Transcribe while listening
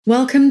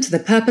Welcome to the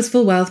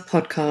Purposeful Wealth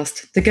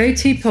Podcast, the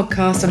go-to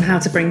podcast on how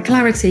to bring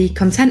clarity,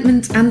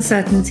 contentment and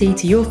certainty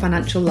to your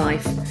financial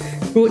life.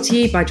 Brought to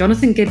you by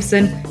Jonathan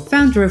Gibson,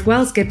 founder of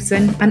Wells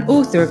Gibson and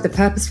author of the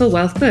Purposeful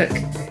Wealth book.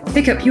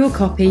 Pick up your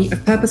copy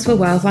of Purposeful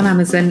Wealth on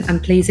Amazon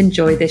and please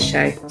enjoy this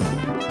show.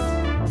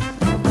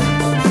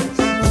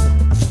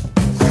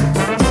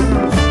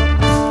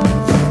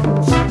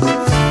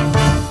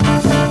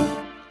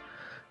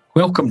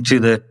 Welcome to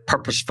the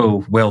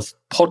Purposeful Wealth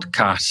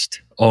Podcast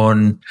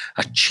on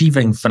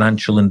achieving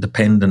financial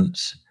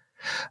independence.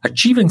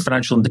 Achieving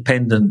financial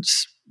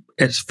independence,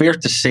 it's fair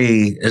to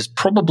say, is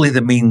probably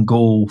the main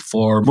goal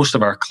for most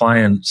of our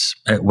clients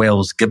at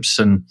Wells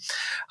Gibson.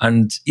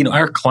 And,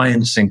 our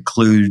clients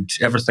include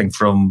everything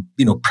from,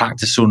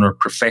 practice owner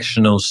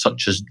professionals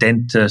such as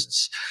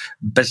dentists,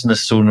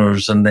 business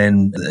owners, and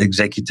then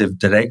executive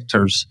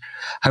directors.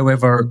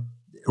 However,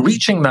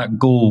 reaching that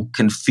goal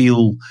can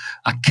feel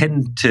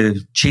akin to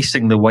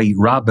chasing the white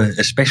rabbit,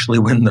 especially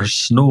when there's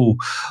snow,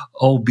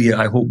 albeit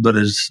I hope there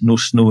is no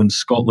snow in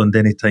Scotland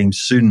anytime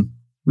soon.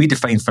 We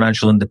define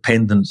financial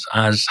independence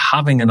as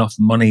having enough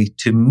money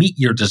to meet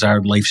your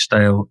desired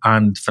lifestyle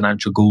and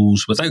financial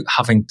goals without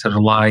having to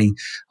rely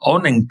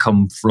on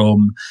income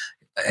from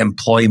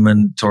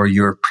employment or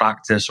your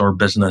practice or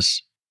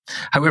business.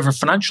 However,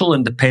 financial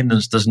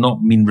independence does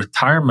not mean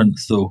retirement,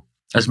 though,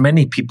 as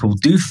many people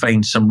do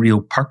find some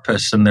real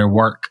purpose in their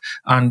work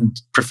and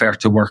prefer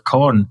to work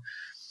on.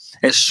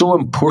 It's so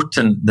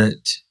important that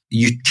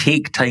you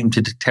take time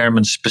to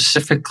determine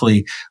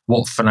specifically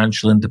what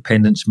financial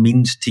independence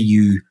means to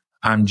you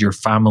and your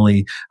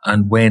family,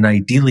 and when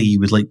ideally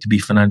you would like to be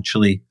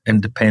financially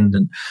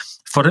independent.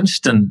 For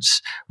instance,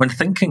 when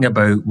thinking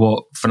about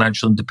what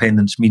financial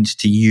independence means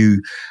to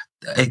you,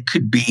 it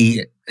could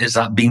be, is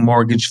that being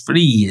mortgage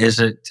free? Is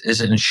it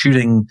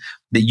ensuring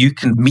that you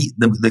can meet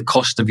the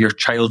cost of your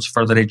child's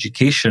further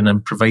education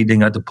and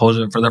providing a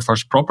deposit for their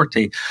first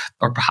property?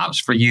 Or perhaps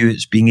for you,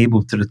 it's being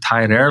able to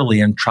retire early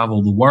and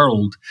travel the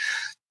world.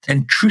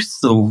 In truth,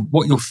 though,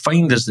 what you'll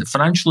find is that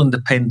financial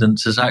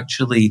independence is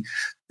actually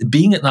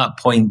being at that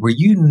point where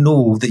you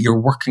know that you're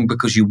working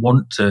because you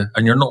want to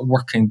and you're not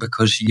working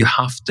because you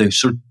have to.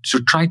 So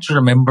try to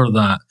remember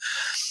that.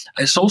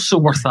 It's also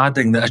worth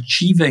adding that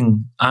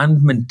achieving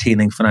and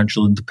maintaining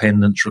financial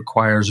independence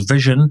requires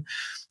vision,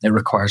 it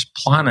requires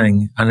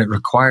planning, and it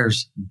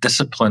requires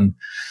discipline.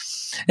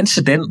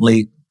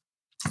 Incidentally,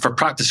 for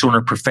practice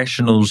owner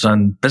professionals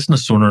and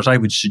business owners, I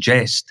would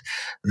suggest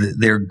that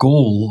their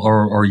goal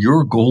or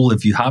your goal,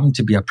 if you happen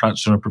to be a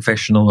practice owner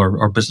professional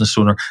or business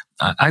owner,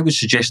 I would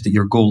suggest that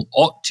your goal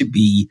ought to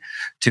be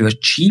to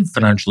achieve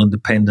financial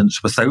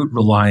independence without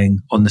relying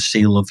on the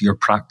sale of your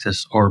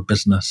practice or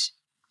business.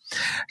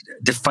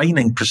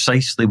 Defining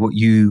precisely what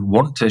you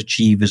want to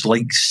achieve is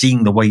like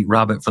seeing the white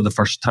rabbit for the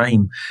first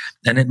time,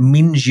 and it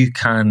means you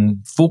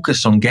can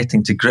focus on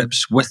getting to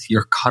grips with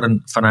your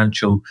current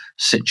financial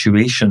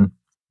situation.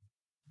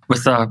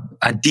 With a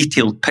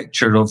detailed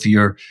picture of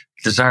your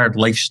desired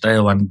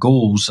lifestyle and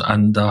goals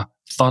and a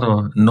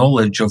thorough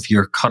knowledge of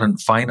your current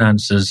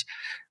finances,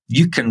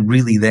 you can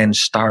really then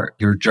start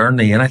your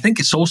journey. And I think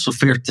it's also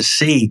fair to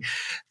say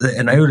that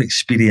in our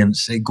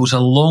experience, it goes a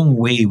long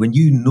way when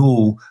you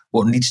know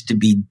what needs to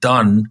be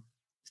done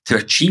to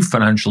achieve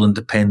financial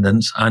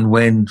independence, and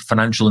when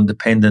financial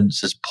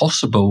independence is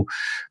possible.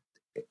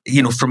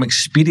 From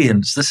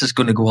experience, this is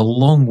going to go a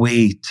long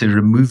way to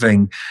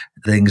removing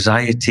the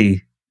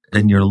anxiety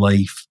in your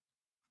life.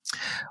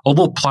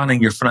 Although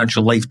planning your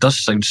financial life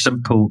does sound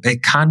simple,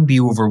 it can be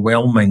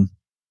overwhelming.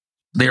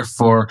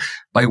 Therefore,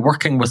 by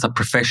working with a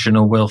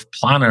professional wealth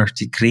planner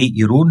to create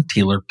your own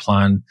tailored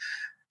plan,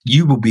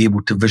 you will be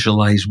able to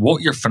visualize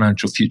what your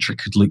financial future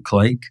could look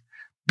like,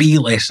 be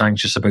less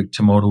anxious about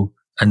tomorrow,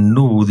 and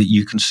know that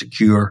you can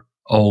secure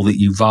all that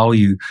you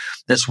value.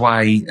 That's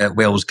why at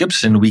Wells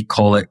Gibson, we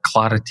call it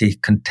clarity,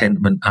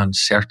 contentment, and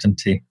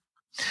certainty.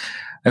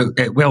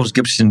 At Wells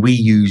Gibson, we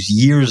use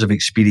years of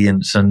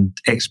experience and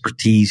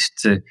expertise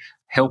to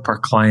help our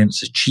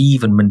clients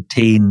achieve and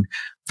maintain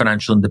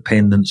financial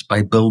independence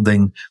by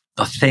building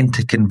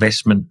authentic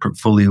investment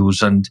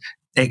portfolios and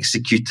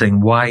executing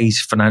wise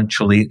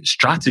financial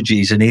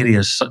strategies in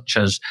areas such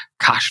as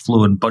cash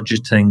flow and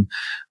budgeting,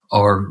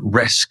 or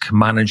risk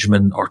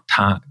management, or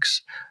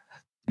tax.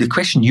 The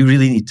question you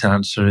really need to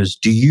answer is,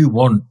 do you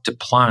want to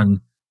plan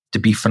to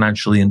be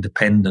financially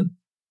independent?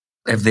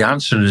 If the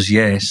answer is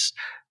yes,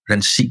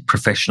 then seek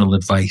professional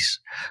advice.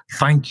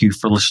 Thank you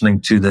for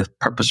listening to the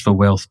Purposeful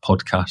Wealth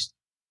Podcast.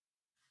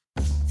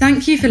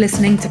 Thank you for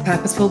listening to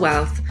Purposeful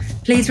Wealth.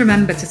 Please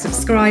remember to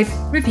subscribe,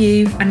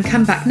 review, and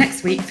come back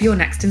next week for your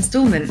next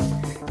instalment.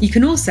 You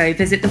can also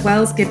visit the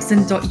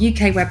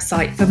wellsgibson.uk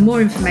website for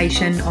more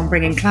information on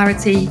bringing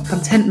clarity,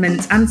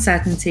 contentment, and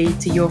certainty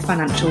to your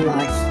financial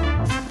life.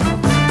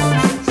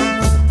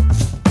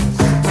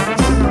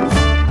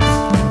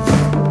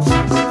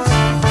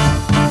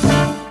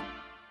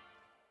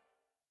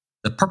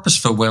 The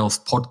Purposeful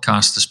Wealth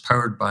podcast is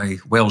powered by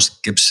Wells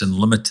Gibson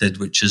Limited,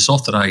 which is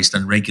authorised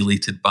and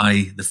regulated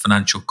by the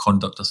Financial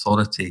Conduct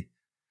Authority.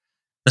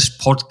 This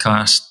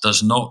podcast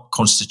does not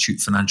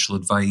constitute financial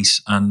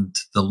advice, and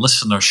the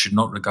listener should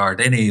not regard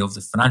any of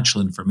the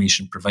financial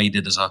information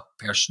provided as a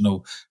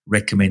personal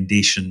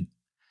recommendation.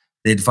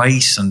 The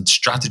advice and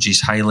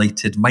strategies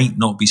highlighted might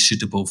not be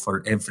suitable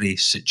for every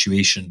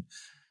situation.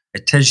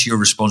 It is your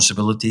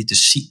responsibility to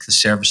seek the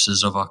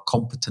services of a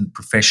competent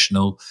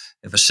professional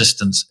if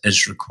assistance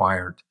is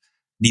required.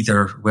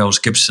 Neither Wells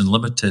Gibson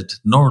Limited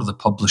nor the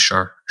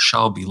publisher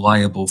shall be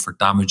liable for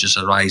damages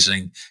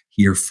arising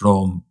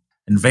herefrom.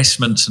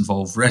 Investments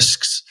involve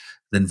risks.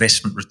 The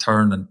investment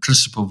return and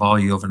principal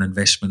value of an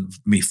investment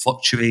may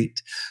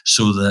fluctuate,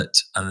 so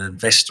that an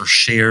investor's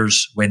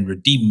shares, when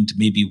redeemed,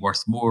 may be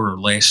worth more or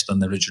less than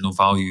the original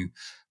value.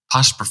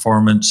 Past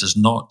performance is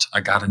not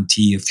a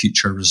guarantee of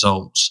future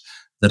results.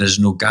 There is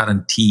no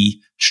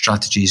guarantee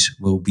strategies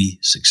will be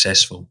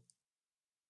successful.